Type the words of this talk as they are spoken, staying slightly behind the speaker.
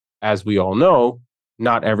as we all know,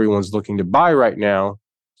 not everyone's looking to buy right now.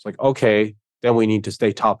 It's like, okay, then we need to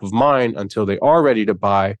stay top of mind until they are ready to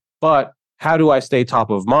buy. But how do I stay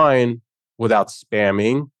top of mind without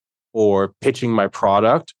spamming or pitching my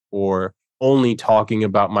product or only talking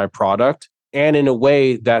about my product, and in a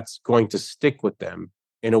way that's going to stick with them,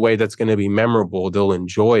 in a way that's going to be memorable? They'll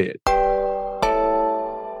enjoy it.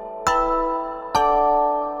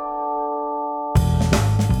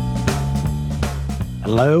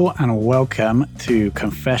 Hello and welcome to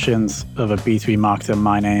Confessions of a B2B Marketer.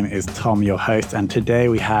 My name is Tom, your host, and today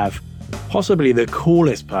we have possibly the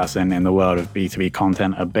coolest person in the world of B2B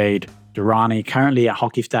content, Obaid Durrani, currently at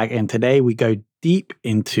HockeyStack. And today we go deep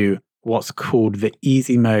into what's called the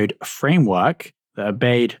Easy Mode framework that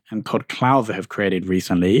Obaid and Todd Klauver have created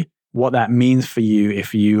recently, what that means for you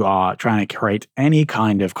if you are trying to create any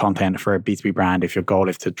kind of content for a B2B brand, if your goal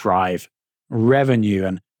is to drive revenue.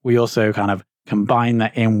 And we also kind of combine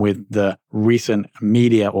that in with the recent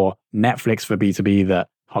media or Netflix for B2B that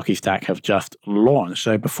HockeyStack have just launched.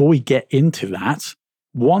 So before we get into that,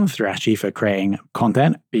 one strategy for creating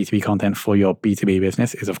content, B2B content for your B2B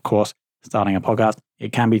business is, of course, starting a podcast.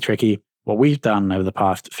 It can be tricky. What we've done over the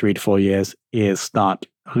past 3 to 4 years is start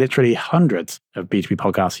literally hundreds of B2B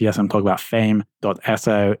podcasts. Yes, I'm talking about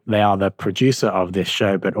Fame.so. They are the producer of this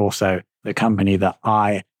show, but also the company that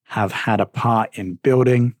I have had a part in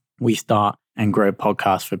building. We start and grow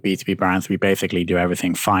podcasts for B2B brands. We basically do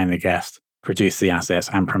everything: find the guest, produce the assets,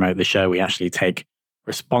 and promote the show. We actually take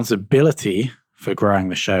responsibility for growing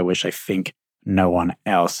the show, which I think no one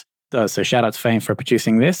else does. So shout out to Fame for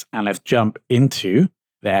producing this, and let's jump into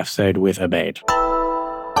the episode with Obaid.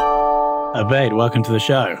 Obaid, welcome to the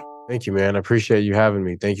show. Thank you, man. I appreciate you having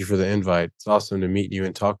me. Thank you for the invite. It's awesome to meet you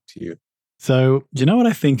and talk to you. So do you know what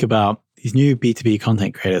I think about these new B2B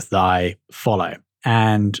content creators that I follow?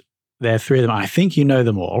 And there are 3 of them. I think you know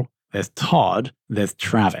them all. There's Todd, there's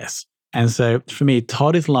Travis. And so for me,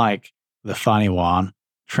 Todd is like the funny one.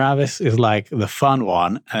 Travis is like the fun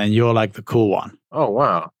one. And you're like the cool one. Oh,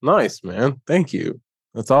 wow. Nice, man. Thank you.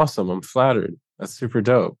 That's awesome. I'm flattered. That's super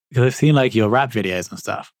dope. Because I've seen like your rap videos and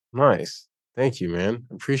stuff. Nice. Thank you, man.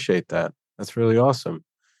 Appreciate that. That's really awesome.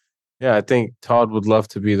 Yeah, I think Todd would love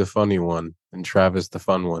to be the funny one and Travis the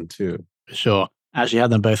fun one too. For sure. Actually had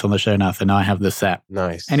them both on the show now, so now I have the set.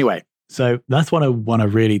 Nice. Anyway, so that's what I want to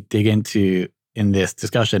really dig into in this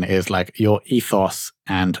discussion is like your ethos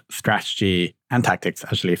and strategy and tactics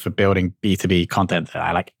actually for building B2B content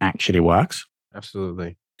that like actually works.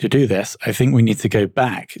 Absolutely. To do this, I think we need to go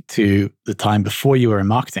back to the time before you were in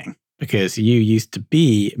marketing, because you used to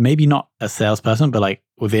be maybe not a salesperson, but like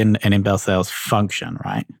within an inbound sales function,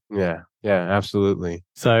 right? Yeah, absolutely.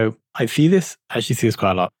 So I actually see this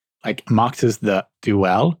quite a lot. Like marketers that do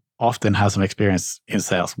well often have some experience in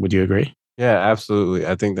sales. Would you agree? Yeah, absolutely.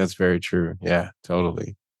 I think that's very true. Yeah,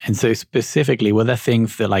 totally. And so specifically, were there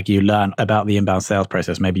things that like you learned about the inbound sales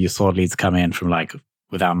process? Maybe you saw leads come in from like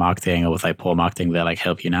without marketing or with like poor marketing that like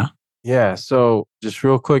help you now? Yeah. So just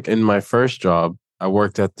real quick, in my first job, I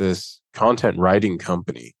worked at this content writing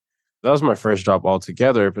company. That was my first job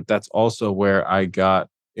altogether, but that's also where I got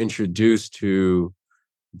introduced to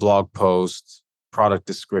blog posts, product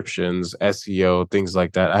descriptions, SEO, things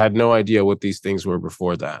like that. I had no idea what these things were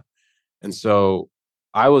before that. And so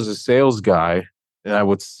I was a sales guy and I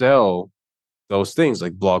would sell those things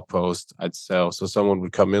like blog posts. I'd sell. So someone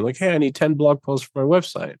would come in like, hey, I need 10 blog posts for my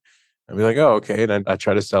website. I'd be like, oh, okay. And I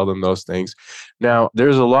try to sell them those things. Now,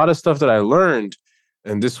 there's a lot of stuff that I learned.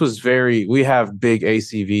 And this was we have big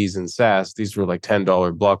ACVs in SaaS. These were like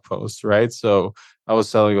 $10 blog posts, right? So I was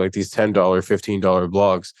selling like these $10, $15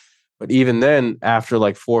 blogs. But even then, after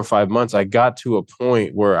like 4 or 5 months, I got to a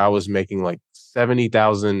point where I was making like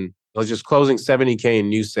 70,000, I was just closing 70K in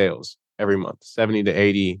new sales every month, 70 to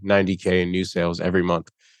 80, 90K in new sales every month.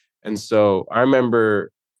 And so I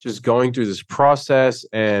remember just going through this process.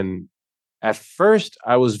 And at first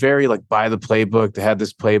I was very like by the playbook. They had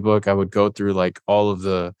this playbook. I would go through like all of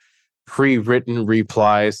the pre-written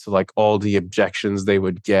replies to like all the objections they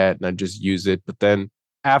would get, and I'd just use it. But then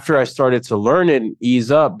after I started to learn it and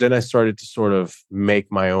ease up, then I started to sort of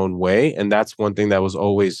make my own way. And that's one thing that was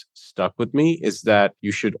always stuck with me, is that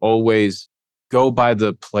you should always go by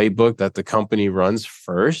the playbook that the company runs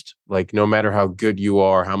first. Like no matter how good you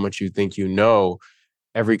are, how much you think you know,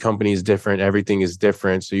 every company is different. Everything is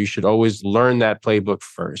different. So you should always learn that playbook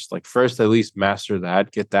first. Like first, at least master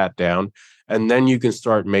that, get that down. And then you can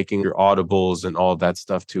start making your audibles and all that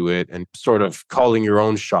stuff to it and sort of calling your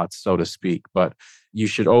own shots, so to speak. But you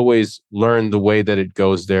should always learn the way that it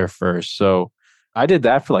goes there first. So I did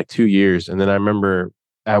that for like 2 years. And then I remember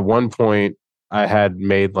at one point I had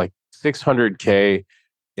made like 600K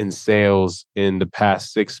in sales in the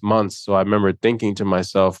past 6 months. So I remember thinking to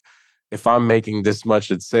myself, if I'm making this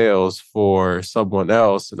much in sales for someone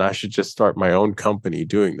else, and I should just start my own company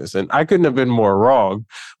doing this. And I couldn't have been more wrong.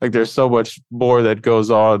 Like there's so much more that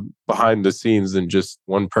goes on behind the scenes than just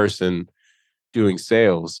one person doing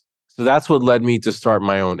sales. So that's what led me to start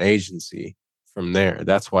my own agency from there.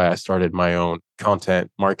 That's why I started my own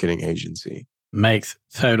content marketing agency. Makes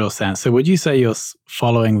total sense. So would you say you're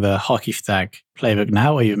following the HockeyStack playbook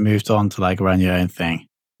now, or you've moved on to like run your own thing?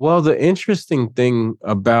 Well, the interesting thing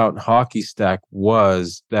about HockeyStack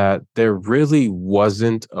was that there really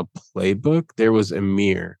wasn't a playbook. There was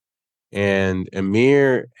Amir, and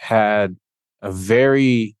Amir had a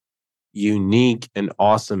very unique and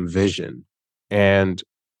awesome vision. And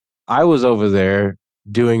I was over there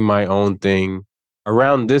doing my own thing.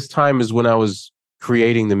 Around this time is when I was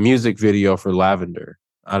creating the music video for Lavender.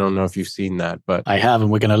 I don't know if you've seen that, but I have, and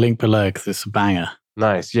we're going to link below because it's a banger.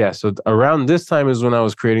 nice. Yeah. So around this time is when I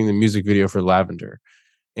was creating the music video for Lavender.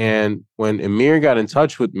 And when Amir got in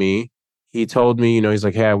touch with me, he told me, he's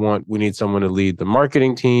like, hey, we need someone to lead the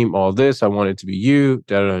marketing team, all this. I want it to be you,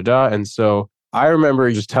 da, da, da. And so I remember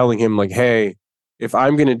just telling him like, hey, if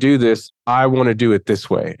I'm going to do this, I want to do it this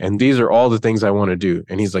way. And these are all the things I want to do.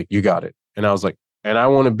 And he's like, you got it. And I was like, and I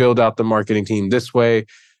want to build out the marketing team this way.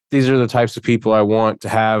 These are the types of people I want to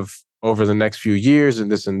have over the next few years and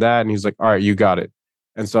this and that. And he's like, all right, you got it.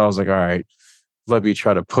 And so I was like, all right, let me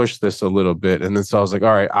try to push this a little bit. And then so I was like,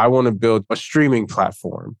 all right, I want to build a streaming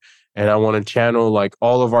platform and I want to channel like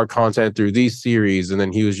all of our content through these series. And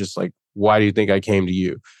then he was just like, why do you think I came to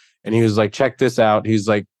you? And he was like, check this out. He's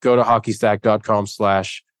like, go to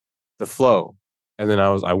hockeystack.com/theflow. And then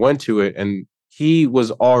I went to it and he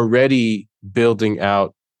was already building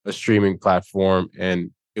out a streaming platform and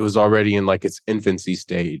it was already in like its infancy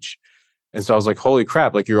stage. And so I was like, holy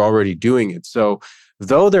crap, like you're already doing it. So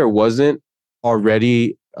though there wasn't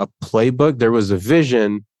already a playbook, there was a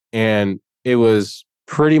vision and it was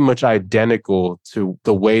pretty much identical to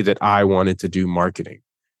the way that I wanted to do marketing.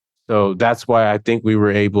 So that's why I think we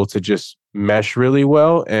were able to just mesh really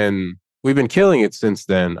well. And we've been killing it since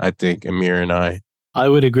then, I think, Amir and I. I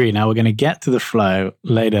would agree. Now we're going to get to the flow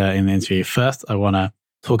later in the interview. First, I want to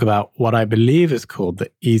talk about what I believe is called the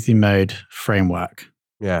Easy Mode Framework.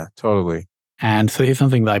 Yeah, totally. And so here's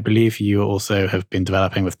something that I believe you also have been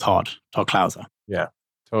developing with Todd Klauser. Yeah,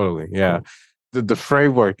 totally. Yeah. Cool. The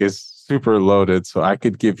framework is super loaded. So I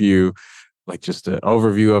could give you like just an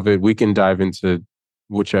overview of it. We can dive into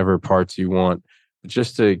whichever parts you want. But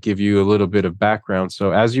just to give you a little bit of background.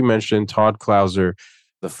 So as you mentioned, Todd Klauser,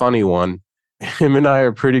 the funny one, him and I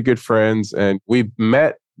are pretty good friends. And we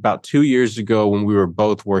met about 2 years ago when we were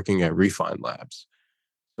both working at Refine Labs.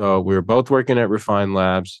 So we were both working at Refine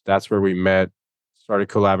Labs. That's where we met, started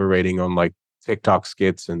collaborating on like TikTok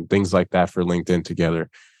skits and things like that for LinkedIn together.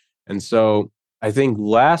 And so I think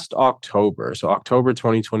last October, so October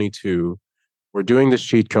 2022, we're doing this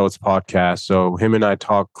Cheat Codes podcast. So him and I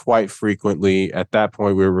talk quite frequently. At that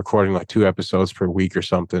point, we were recording like 2 episodes per week or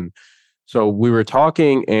something. So we were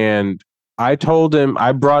talking and I told him,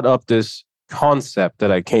 I brought up this concept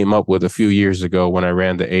that I came up with a few years ago when I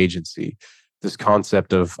ran the agency, this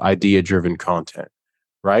concept of idea-driven content,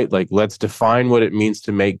 right? Like let's define what it means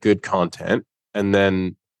to make good content and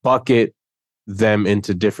then bucket them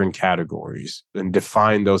into different categories and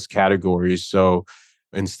define those categories. So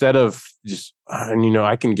instead of just, and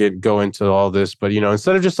I can go into all this, but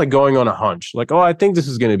instead of just like going on a hunch, like, oh, I think this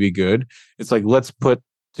is going to be good. It's like, let's put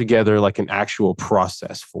together like an actual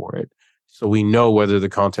process for it. So we know whether the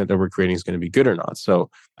content that we're creating is going to be good or not. So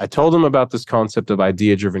I told him about this concept of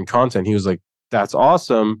idea-driven content. He was like, that's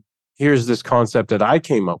awesome. Here's this concept that I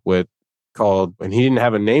came up with called, and he didn't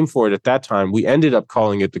have a name for it at that time. We ended up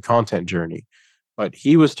calling it the content journey. But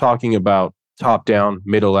he was talking about top down,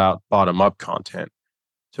 middle out, bottom up content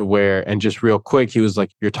to where, and just real quick, he was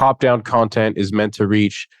like, your top down content is meant to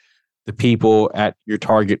reach the people at your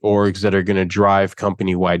target orgs that are going to drive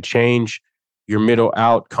company-wide change. Your middle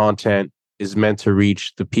out content is meant to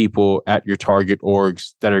reach the people at your target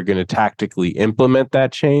orgs that are going to tactically implement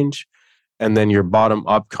that change. And then your bottom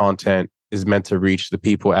up content is meant to reach the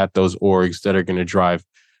people at those orgs that are going to drive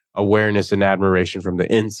awareness and admiration from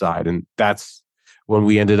the inside. And that's when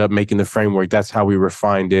we ended up making the framework. That's how we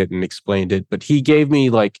refined it and explained it. But he gave me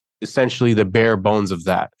like essentially the bare bones of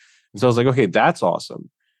that. And so I was like, okay, that's awesome.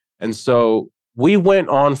 And so we went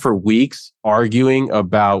on for weeks arguing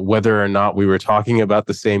about whether or not we were talking about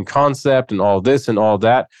the same concept and all this and all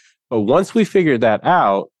that. But once we figured that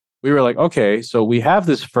out, we were like, okay, so we have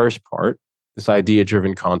this first part, this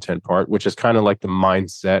idea-driven content part, which is kind of like the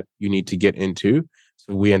mindset you need to get into.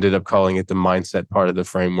 So we ended up calling it the mindset part of the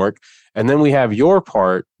framework. And then we have your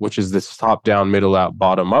part, which is this top down, middle out,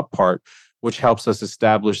 bottom up part, which helps us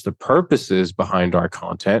establish the purposes behind our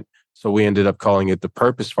content. So we ended up calling it the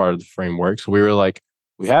purpose part of the framework. So we were like,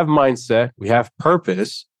 we have mindset, we have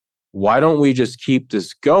purpose. Why don't we just keep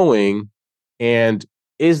this going? And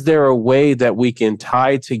is there a way that we can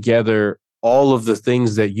tie together all of the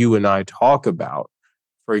things that you and I talk about?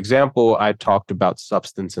 For example, I talked about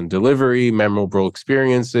substance and delivery, memorable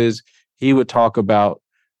experiences. He would talk about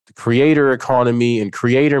the creator economy and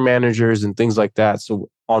creator managers and things like that. So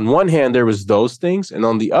on one hand, there was those things. And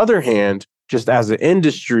on the other hand, just as an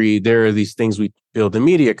industry, there are these things we build a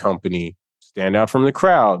media company, stand out from the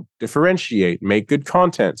crowd, differentiate, make good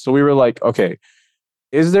content. So we were like, okay,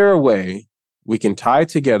 is there a way we can tie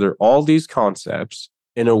together all these concepts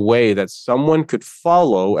in a way that someone could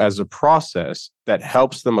follow as a process that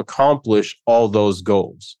helps them accomplish all those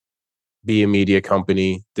goals? Be a media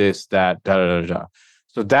company, this, that, da, da, da, da.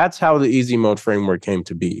 So that's how the easy mode framework came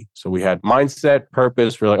to be. So we had mindset,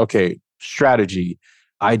 purpose. We're like, okay, strategy,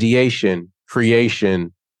 ideation,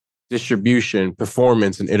 creation, distribution,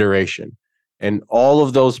 performance, and iteration. And all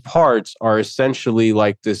of those parts are essentially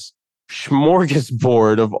like this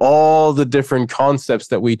smorgasbord of all the different concepts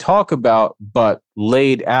that we talk about, but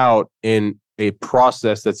laid out in a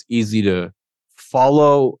process that's easy to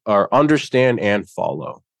follow or understand and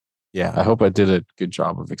follow. Yeah, I hope I did a good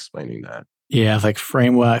job of explaining that. Yeah, it's like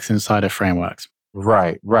frameworks inside of frameworks.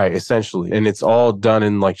 Right, essentially. And it's all done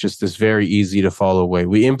in like just this very easy to follow way.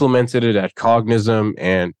 We implemented it at Cognism,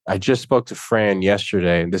 and I just spoke to Fran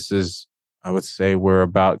yesterday, and this is, I would say we're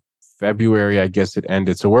about February, I guess it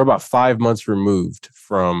ended. So we're about 5 months removed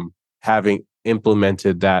from having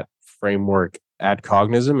implemented that framework at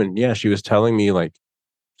Cognism. And yeah, she was telling me like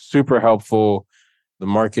super helpful, the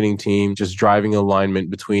marketing team, just driving alignment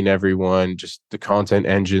between everyone, just the content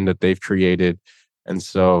engine that they've created. And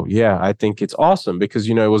so, yeah, I think it's awesome because,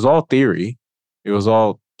 it was all theory. It was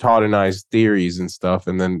all taught in I's theories and stuff.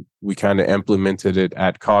 And then we kind of implemented it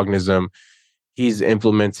at Cognism. He's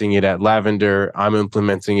implementing it at Lavender. I'm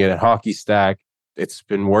implementing it at HockeyStack. It's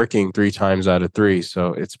been working 3 times out of 3.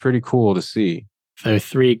 So it's pretty cool to see. So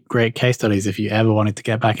 3 great case studies if you ever wanted to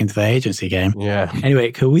get back into the agency game. Yeah.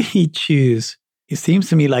 Anyway, could we choose? It seems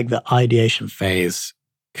to me like the ideation phase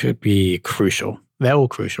could be crucial. They're all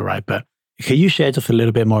crucial, right? But can you share just a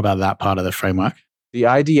little bit more about that part of the framework? The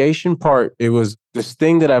ideation part, it was this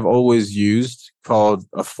thing that I've always used called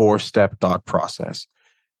a 4-step thought process.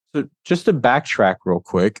 So just to backtrack real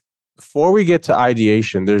quick, before we get to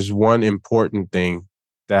ideation, there's one important thing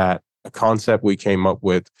that a concept we came up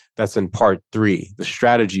with that's in part 3, the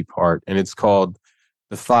strategy part, and it's called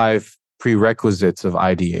the 5 prerequisites of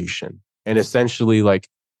ideation. And essentially, like,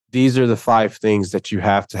 these are the 5 things that you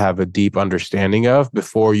have to have a deep understanding of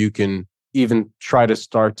before you can even try to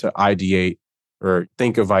start to ideate or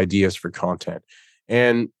think of ideas for content.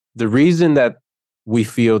 And the reason that we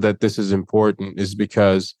feel that this is important is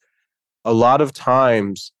because a lot of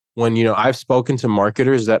times when, I've spoken to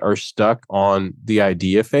marketers that are stuck on the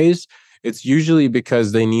idea phase, it's usually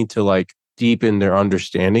because they need to like deepen their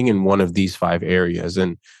understanding in one of these 5 areas.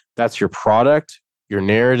 And that's your product, your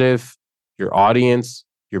narrative, your audience,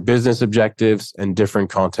 your business objectives, and different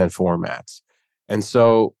content formats. And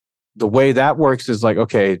so the way that works is like,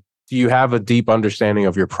 okay, do you have a deep understanding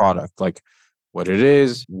of your product? Like what it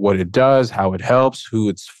is, what it does, how it helps, who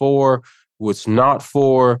it's for, who it's not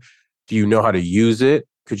for? Do you know how to use it?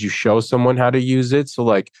 Could you show someone how to use it? So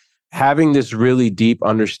like having this really deep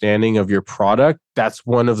understanding of your product, that's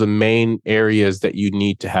one of the main areas that you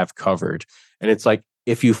need to have covered. And it's like,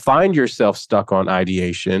 if you find yourself stuck on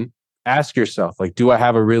ideation, ask yourself, like, do I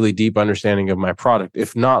have a really deep understanding of my product?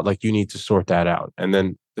 If not, like, you need to sort that out. And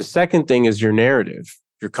then the second thing is your narrative,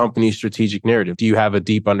 your company's strategic narrative. Do you have a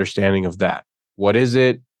deep understanding of that? What is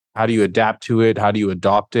it? How do you adapt to it? How do you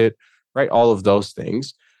adopt it? Right? All of those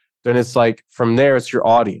things. Then it's like, from there, it's your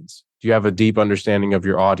audience. Do you have a deep understanding of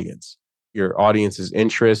your audience's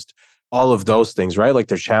interest? All of those things, right? Like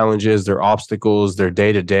their challenges, their obstacles, their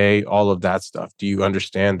day-to-day, all of that stuff. Do you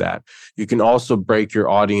understand that? You can also break your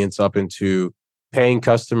audience up into paying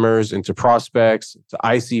customers, into prospects, to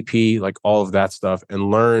ICP, like all of that stuff,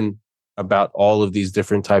 and learn about all of these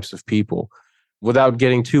different types of people. Without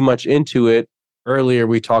getting too much into it, earlier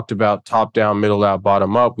we talked about top down, middle out,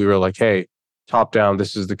 bottom up. We were like, hey, top down,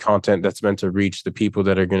 this is the content that's meant to reach the people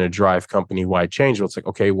that are going to drive company-wide change. Well, it's like,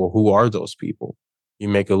 okay, well, who are those people? You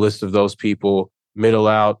make a list of those people. Middle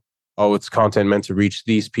out, oh, it's content meant to reach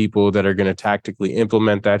these people that are going to tactically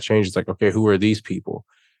implement that change. It's like, okay, who are these people?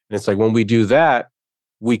 And it's like, when we do that,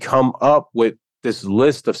 we come up with this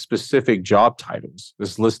list of specific job titles,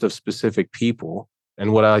 this list of specific people.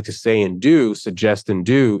 And what I like to say and do, suggest and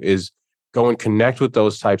do, is go and connect with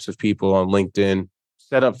those types of people on LinkedIn,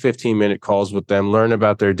 set up 15-minute calls with them, learn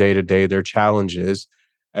about their day-to-day, their challenges.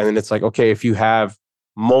 And then it's like, okay, if you have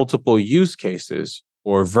multiple use cases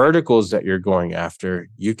or verticals that you're going after,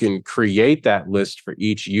 you can create that list for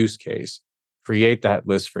each use case, create that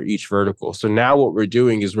list for each vertical. So now what we're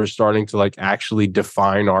doing is we're starting to like actually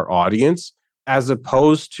define our audience, as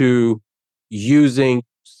opposed to using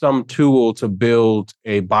some tool to build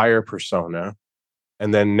a buyer persona.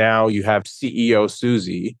 And then now you have CEO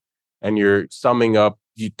Susie and you're summing up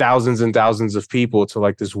thousands and thousands of people to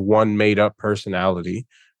like this one made up personality,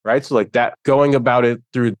 right? So like that, going about it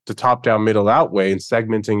through the top down, middle out way and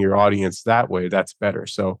segmenting your audience that way, that's better.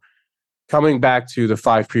 So coming back to the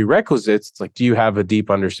 5 prerequisites, it's like, do you have a deep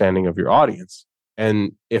understanding of your audience?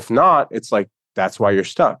 And if not, it's like, that's why you're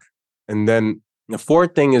stuck. And then the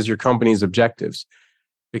fourth thing is your company's objectives.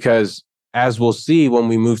 Because as we'll see when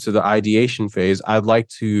we move to the ideation phase, I'd like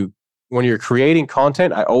to, when you're creating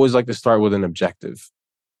content, I always like to start with an objective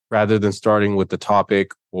rather than starting with the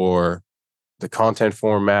topic or the content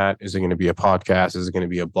format. Is it going to be a podcast? Is it going to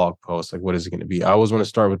be a blog post? Like, what is it going to be? I always want to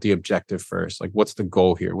start with the objective first. Like, what's the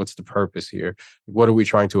goal here? What's the purpose here? What are we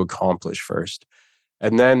trying to accomplish first?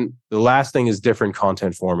 And then the last thing is different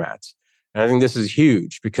content formats. And I think this is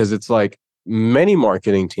huge because it's like many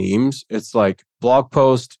marketing teams, it's like blog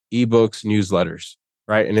posts, ebooks, newsletters,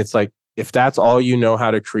 right? And it's like, if that's all you know how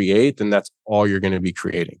to create, then that's all you're going to be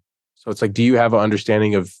creating. So it's like, do you have an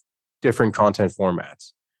understanding of different content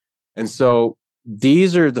formats? And so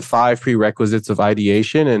these are the 5 prerequisites of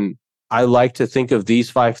ideation. And I like to think of these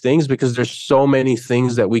 5 things because there's so many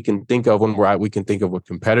things that we can think of when we're out. We can think of what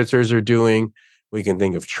competitors are doing. We can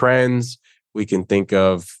think of trends. We can think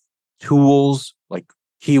of tools like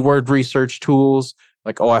keyword research tools.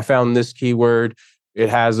 Like, oh, I found this keyword. It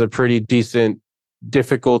has a pretty decent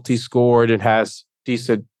difficulty score. It has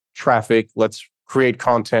decent traffic. Let's create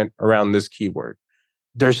content around this keyword.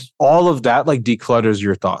 There's all of that like declutters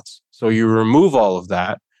your thoughts. So you remove all of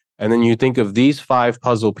that. And then you think of these 5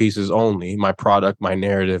 puzzle pieces only: my product, my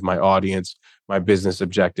narrative, my audience, my business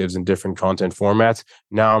objectives, and different content formats.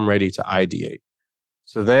 Now I'm ready to ideate.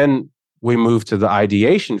 So then we move to the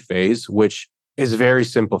ideation phase, which is very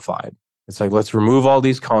simplified. It's like, let's remove all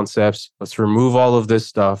these concepts. Let's remove all of this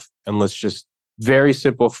stuff. And let's just very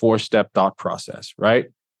simple 4-step thought process, right?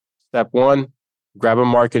 Step 1, grab a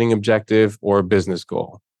marketing objective or a business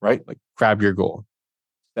goal, right? Like grab your goal.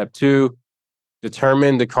 Step 2,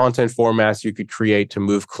 determine the content formats you could create to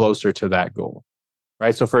move closer to that goal,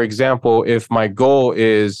 right? So for example, if my goal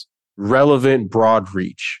is relevant, broad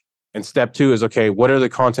reach, and step 2 is, okay, what are the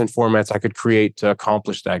content formats I could create to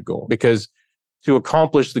accomplish that goal? Because to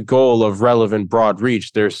accomplish the goal of relevant, broad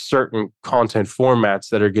reach, there's certain content formats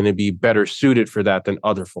that are going to be better suited for that than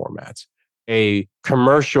other formats. A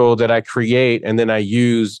commercial that I create and then I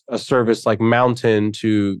use a service like Mountain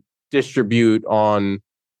to distribute on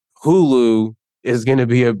Hulu is going to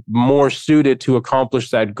be more suited to accomplish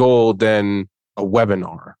that goal than a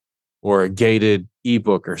webinar or a gated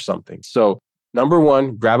ebook or something. So number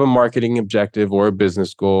 1, grab a marketing objective or a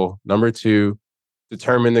business goal. Number 2,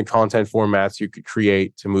 determine the content formats you could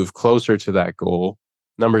create to move closer to that goal.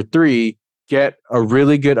 Number 3, get a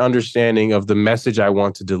really good understanding of the message I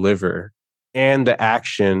want to deliver and the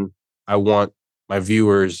action I want my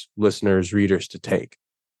viewers, listeners, readers to take,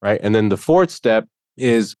 right? And then the 4th step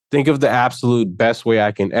is think of the absolute best way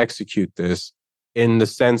I can execute this, in the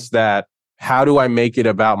sense that how do I make it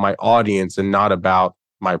about my audience and not about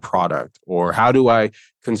my product? Or how do I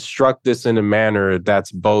construct this in a manner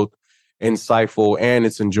that's both insightful and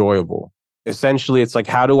it's enjoyable? Essentially, it's like,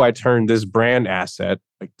 how do I turn this brand asset,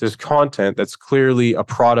 like this content that's clearly a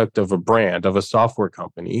product of a brand, of a software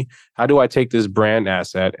company, how do I take this brand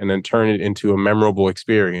asset and then turn it into a memorable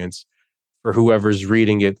experience for whoever's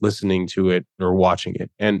reading it, listening to it, or watching it?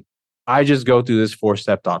 And I just go through this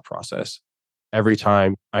 4-step thought process every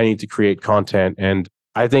time I need to create content. And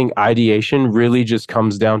I think ideation really just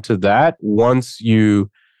comes down to that once you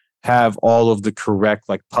have all of the correct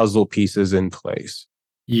like puzzle pieces in place.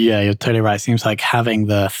 Yeah, you're totally right. It seems like having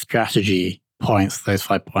the strategy points, those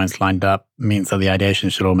 5 points lined up, means that the ideation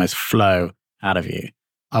should almost flow out of you.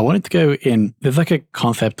 I wanted to go in, there's like a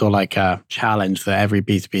concept or like a challenge that every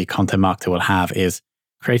B2B content marketer will have, is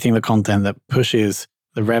creating the content that pushes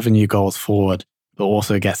the revenue goals forward, but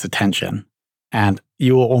also gets attention. And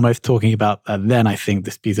you were almost talking about that then, I think,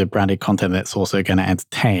 this piece of branded content that's also going to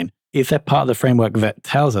entertain. Is there part of the framework that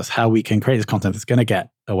tells us how we can create this content that's going to get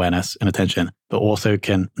awareness and attention, but also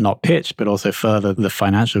can not pitch, but also further the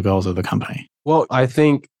financial goals of the company? Well, I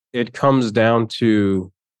think it comes down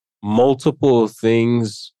to multiple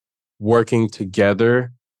things working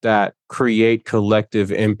together that create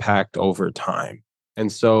collective impact over time.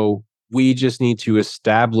 And so we just need to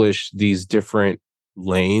establish these different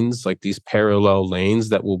lanes, like these parallel lanes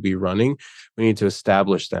that we'll be running. We need to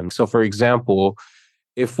establish them. So, for example,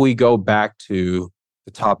 if we go back to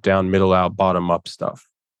the top down, middle out, bottom up stuff,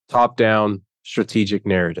 top down strategic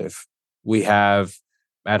narrative, we have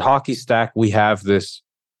at HockeyStack, we have this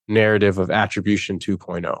narrative of attribution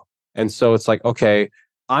 2.0. And so it's like, okay,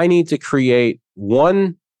 I need to create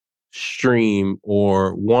one stream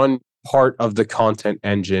or one part of the content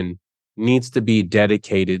engine needs to be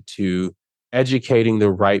dedicated to educating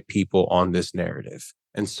the right people on this narrative.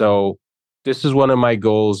 And so this is one of my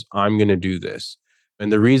goals. I'm going to do this.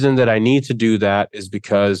 And the reason that I need to do that is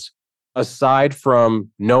because aside from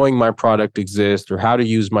knowing my product exists or how to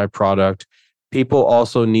use my product, people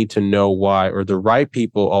also need to know why, or the right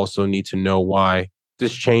people also need to know why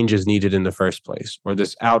this change is needed in the first place, or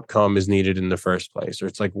this outcome is needed in the first place. Or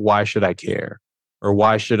it's like, why should I care? Or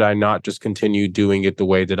why should I not just continue doing it the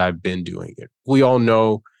way that I've been doing it? We all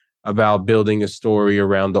know about building a story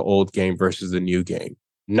around the old game versus the new game.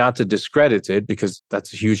 Not to discredit it, because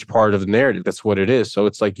that's a huge part of the narrative. That's what it is. So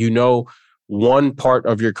it's like, one part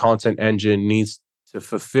of your content engine needs to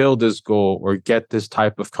fulfill this goal or get this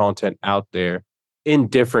type of content out there in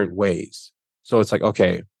different ways. So it's like,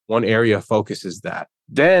 okay, one area of focus is that.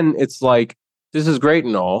 Then it's like, this is great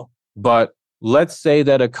and all, but let's say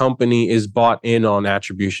that a company is bought in on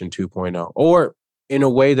attribution 2.0, or in a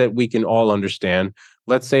way that we can all understand.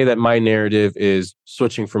 Let's say that my narrative is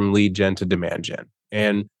switching from lead gen to demand gen.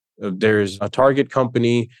 And there's a target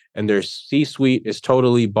company and their C-suite is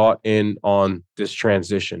totally bought in on this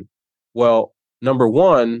transition. Well, number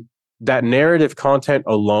one, that narrative content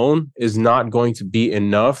alone is not going to be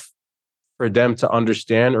enough for them to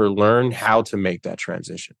understand or learn how to make that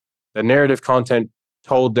transition. The narrative content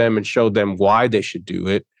told them and showed them why they should do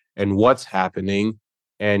it and what's happening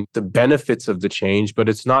and the benefits of the change, but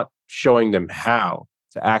it's not showing them how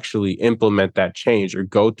to actually implement that change or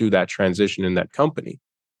go through that transition in that company.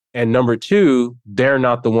 And number two, they're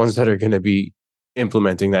not the ones that are going to be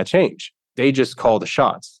implementing that change. They just call the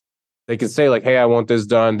shots. They can say like, hey, I want this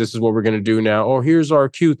done. This is what we're going to do now. Or here's our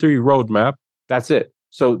Q3 roadmap. That's it.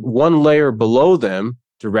 So one layer below them,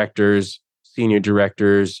 directors, senior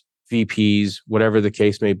directors, VPs, whatever the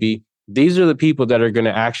case may be, these are the people that are going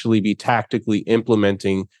to actually be tactically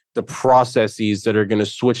implementing the processes that are going to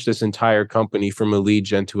switch this entire company from a lead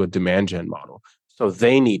gen to a demand gen model. So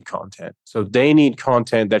they need content. So they need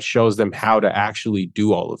content that shows them how to actually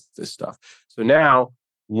do all of this stuff. So now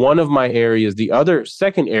one of my areas, the other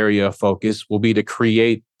second area of focus will be to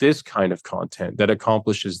create this kind of content that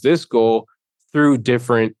accomplishes this goal through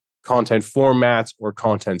different content formats or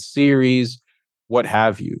content series, what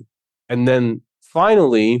have you. And then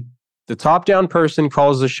finally, the top-down person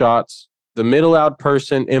calls the shots, the middle-out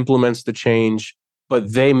person implements the change,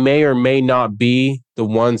 but they may or may not be the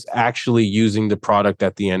ones actually using the product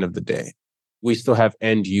at the end of the day. We still have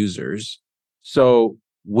end users. So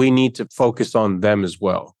we need to focus on them as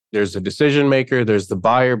well. There's a decision maker, there's the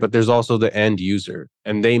buyer, but there's also the end user.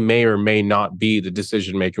 And they may or may not be the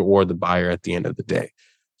decision maker or the buyer at the end of the day.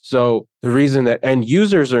 So the reason that end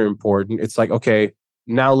users are important, it's like, okay,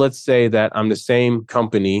 now let's say that I'm the same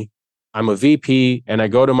company, I'm a VP, and I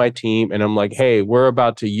go to my team and I'm like, hey, we're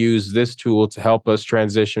about to use this tool to help us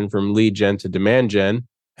transition from lead gen to demand gen.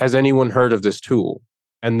 Has anyone heard of this tool?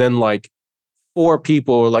 And then like 4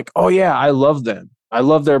 people are like, oh yeah, I love them. I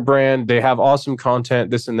love their brand. They have awesome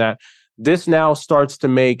content, this and that. This now starts to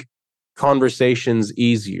make conversations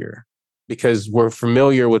easier because we're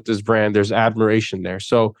familiar with this brand. There's admiration there.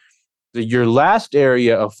 So your last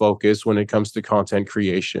area of focus when it comes to content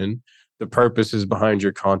creation, the purposes behind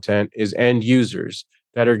your content is end users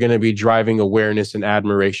that are going to be driving awareness and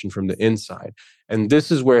admiration from the inside. And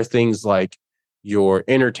this is where things like your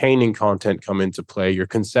entertaining content come into play, your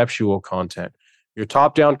conceptual content. Your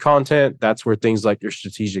top-down content, that's where things like your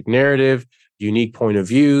strategic narrative, unique point of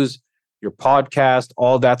views, your podcast,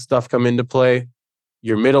 all that stuff come into play.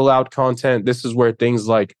 Your middle-out content, this is where things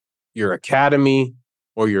like your academy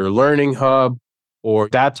or your learning hub or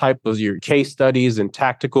that type of your case studies and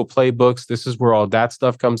tactical playbooks, this is where all that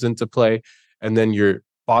stuff comes into play. And then your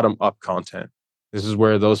bottom-up content. This is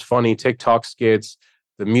where those funny TikTok skits,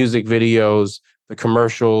 the music videos, the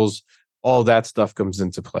commercials, all that stuff comes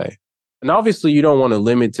into play. And obviously, you don't want to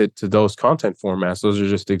limit it to those content formats. Those are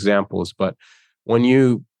just examples. But when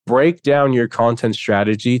you break down your content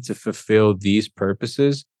strategy to fulfill these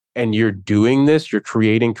purposes, and you're doing this, you're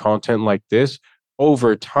creating content like this,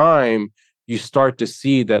 over time, you start to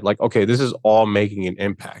see that like, okay, this is all making an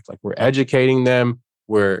impact. Like we're educating them,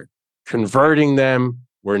 we're converting them,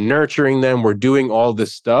 we're nurturing them, we're doing all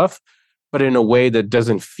this stuff, but in a way that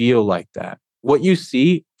doesn't feel like that. What you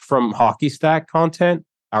see from HockeyStack content,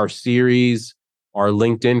 our series, our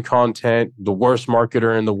LinkedIn content, the worst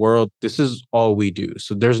marketer in the world, this is all we do.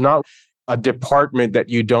 So there's not a department that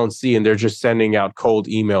you don't see and they're just sending out cold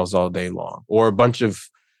emails all day long, or a bunch of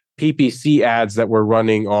PPC ads that we're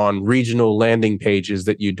running on regional landing pages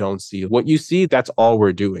that you don't see. What you see, that's all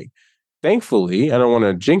we're doing. Thankfully, I don't want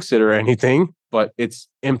to jinx it or anything, but it's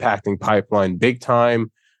impacting pipeline big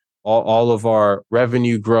time. All of our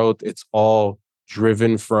revenue growth, it's all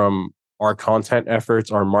driven from our content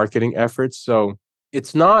efforts, our marketing efforts. So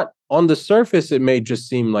it's not on the surface, it may just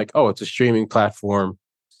seem like, oh, it's a streaming platform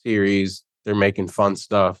series. They're making fun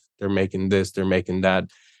stuff. They're making this, they're making that.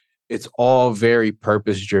 It's all very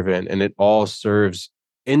purpose driven and it all serves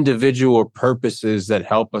individual purposes that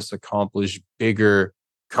help us accomplish bigger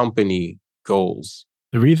company goals.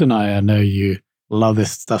 The reason I know you love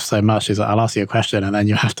this stuff so much is that I'll ask you a question and then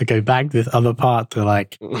you have to go back to this other part to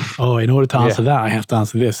like, oh, in order to answer that, I have to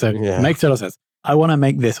answer this. So it makes total sense. I want to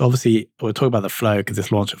make this, obviously, we'll talk about the flow because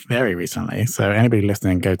this launched very recently. So anybody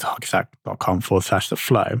listening, go to hockeystack.com/the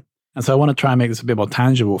flow. And so I want to try and make this a bit more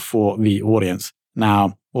tangible for the audience.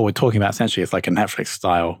 Now, what we're talking about essentially is like a Netflix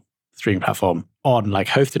style streaming platform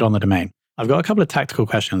hosted on the domain. I've got a couple of tactical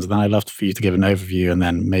questions and then I'd love for you to give an overview and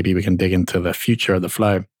then maybe we can dig into the future of the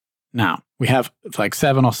flow. Now, we have like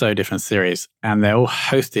 7 or so different series and they're all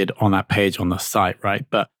hosted on that page on the site, right?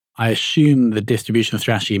 But I assume the distribution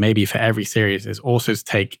strategy maybe for every series is also to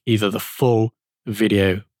take either the full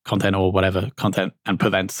video content or whatever content and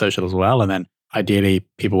put that into social as well. And then ideally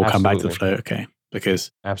people will come back to the flow. Okay.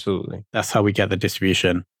 Because absolutely, that's how we get the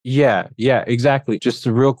distribution. Yeah, exactly. Just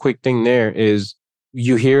a real quick thing there is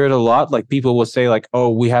you hear it a lot. Like people will say like, oh,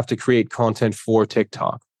 we have to create content for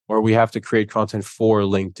TikTok or we have to create content for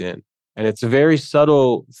LinkedIn. And it's a very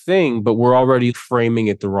subtle thing, but we're already framing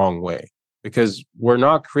it the wrong way because we're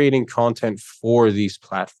not creating content for these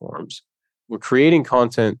platforms. We're creating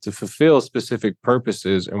content to fulfill specific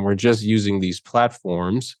purposes and we're just using these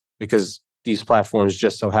platforms because these platforms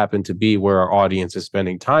just so happen to be where our audience is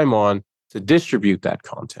spending time on to distribute that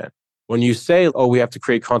content. When you say, oh, we have to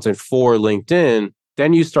create content for LinkedIn,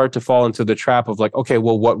 then you start to fall into the trap of like, okay,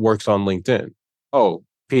 well, what works on LinkedIn? Oh,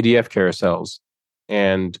 PDF carousels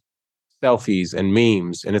and selfies and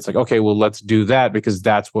memes. And it's like, okay, well, let's do that because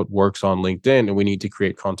that's what works on LinkedIn and we need to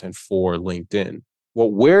create content for LinkedIn.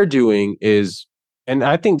 What we're doing is, and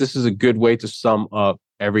I think this is a good way to sum up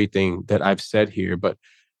everything that I've said here, but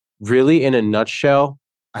really, in a nutshell,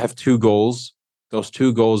 I have 2 goals. Those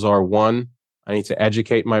 2 goals are 1, I need to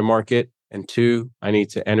educate my market, and 2, I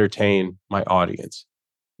need to entertain my audience.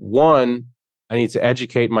 1, I need to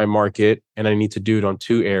educate my market, and I need to do it on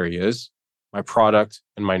 2 areas, my product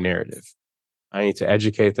and my narrative. I need to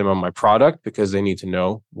educate them on my product because they need to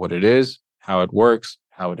know what it is, how it works,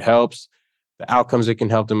 how it helps, the outcomes it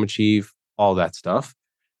can help them achieve, all that stuff.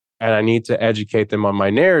 And I need to educate them on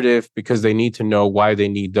my narrative because they need to know why they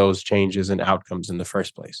need those changes and outcomes in the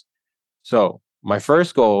first place. So my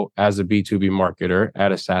first goal as a B2B marketer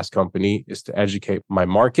at a SaaS company is to educate my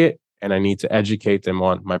market, and I need to educate them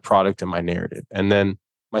on my product and my narrative. And then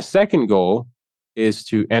my second goal is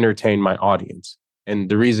to entertain my audience. And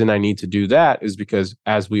the reason I need to do that is because,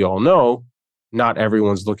 as we all know, not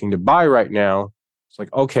everyone's looking to buy right now. It's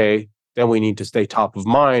like, okay, then we need to stay top of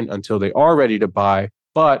mind until they are ready to buy.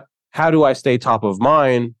 But how do I stay top of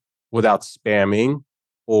mind without spamming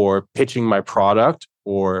or pitching my product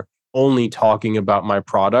or only talking about my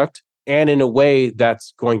product and in a way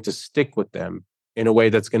that's going to stick with them, in a way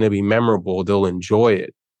that's going to be memorable, they'll enjoy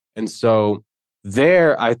it. And so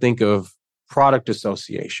there I think of product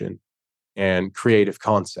association and creative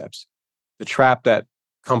concepts. The trap that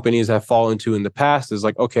companies have fallen into in the past is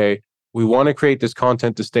like, okay, we want to create this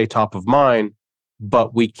content to stay top of mind,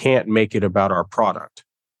 but we can't make it about our product.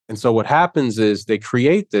 And so what happens is they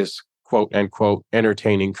create this quote unquote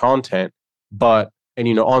entertaining content, but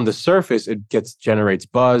on the surface, it generates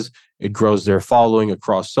buzz, it grows their following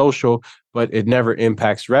across social, but it never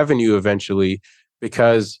impacts revenue eventually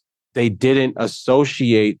because they didn't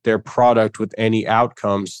associate their product with any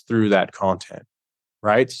outcomes through that content,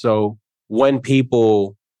 right? So when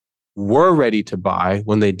people were ready to buy,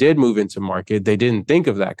 when they did move into market, they didn't think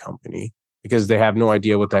of that company because they have no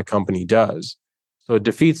idea what that company does. So it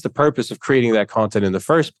defeats the purpose of creating that content in the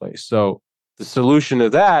first place. So the solution to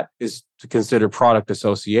that is to consider product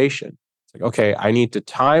association. It's like, okay, I need to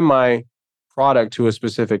tie my product to a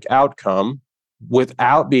specific outcome,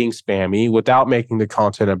 without being spammy, without making the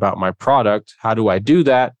content about my product. How do I do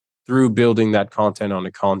that? Through building that content on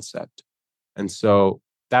a concept. And so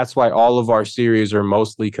that's why all of our series are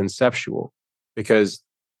mostly conceptual, because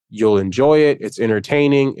you'll enjoy it. It's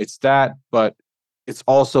entertaining. It's that, but it's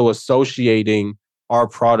also associating our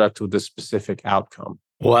product with a specific outcome.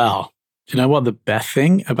 Wow. Do you know what the best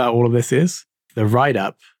thing about all of this is? The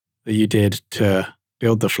write-up that you did to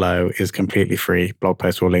build the flow is completely free. Blog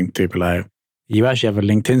post will link to below. You actually have a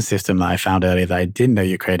LinkedIn system that I found earlier that I didn't know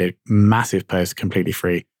you created. Massive post, completely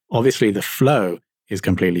free. Obviously, the flow is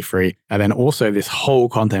completely free. And then also this whole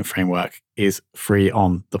content framework is free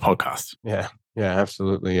on the podcast. Yeah,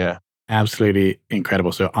 absolutely. Yeah. Absolutely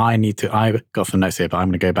incredible. So I've got some notes here, but I'm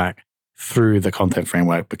going to go back through the content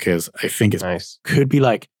framework because I think it nice. Could be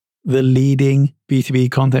like the leading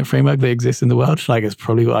B2B content framework that exists in the world. Like it's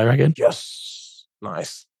probably what I reckon. Yes.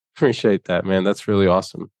 Nice. Appreciate that, man. That's really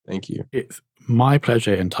awesome. Thank you. It's my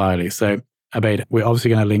pleasure entirely. So Obaid, we're obviously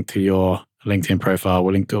going to link to your LinkedIn profile.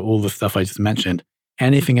 We'll link to all the stuff I just mentioned.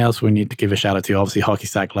 Anything else we need to give a shout out to? Obviously,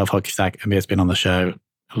 HockeyStack, love HockeyStack. Amir's been on the show.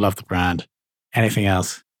 Love the brand. Anything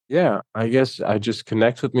else? Yeah, I guess I just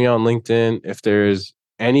connect with me on LinkedIn. If there's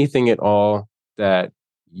anything at all that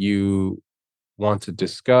you want to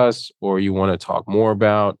discuss or you want to talk more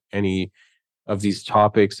about, any of these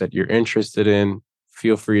topics that you're interested in,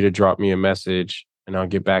 feel free to drop me a message and I'll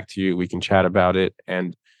get back to you. We can chat about it.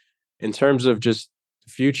 And in terms of just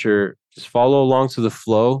the future, just follow along to the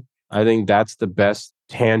flow. I think that's the best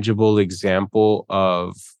tangible example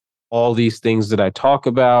of all these things that I talk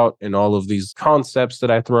about and all of these concepts that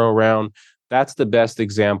I throw around. That's the best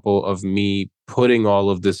example of me putting all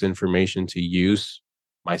of this information to use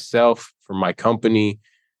myself for my company.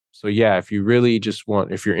 So yeah, if you really just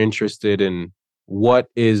if you're interested in what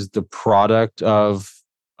is the product of,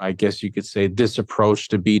 I guess you could say, this approach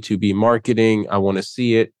to B2B marketing, I want to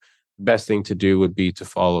see it. The best thing to do would be to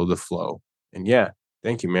follow the flow. And yeah,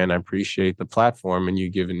 thank you, man. I appreciate the platform and you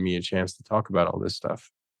giving me a chance to talk about all this stuff.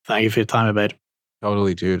 Thank you for your time, Obaid.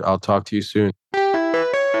 Totally, dude. I'll talk to you soon.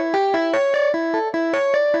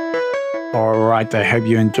 All right. I hope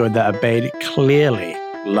you enjoyed that, Obaid. Clearly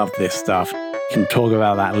love this stuff. Can talk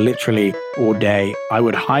about that literally all day. I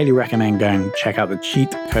would highly recommend going check out the Cheat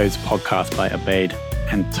Codes podcast by Obaid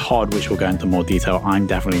and Todd, which will go into more detail. I'm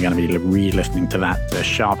definitely going to be re-listening to that to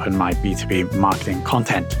sharpen my B2B marketing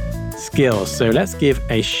content skills. So let's give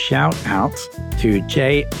a shout out to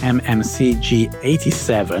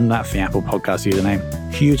JMMCG87. That's the Apple Podcast username.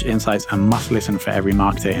 Huge insights and must listen for every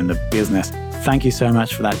marketer in the business. Thank you so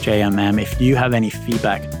much for that, JMM. If you have any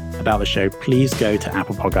feedback about the show, please go to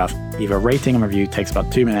Apple Podcasts. Leave a rating and review. It takes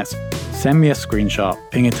about 2 minutes. Send me a screenshot,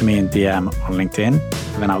 ping it to me in DM on LinkedIn,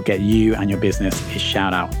 and then I'll get you and your business a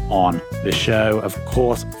shout out on the show. Of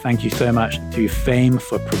course, thank you so much to Fame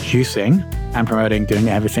for producing and promoting, doing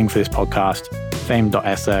everything for this podcast.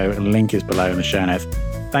 Fame.so, link is below in the show notes.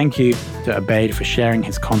 Thank you to Obaid for sharing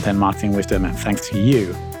his content marketing wisdom, and thanks to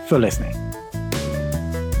you for listening.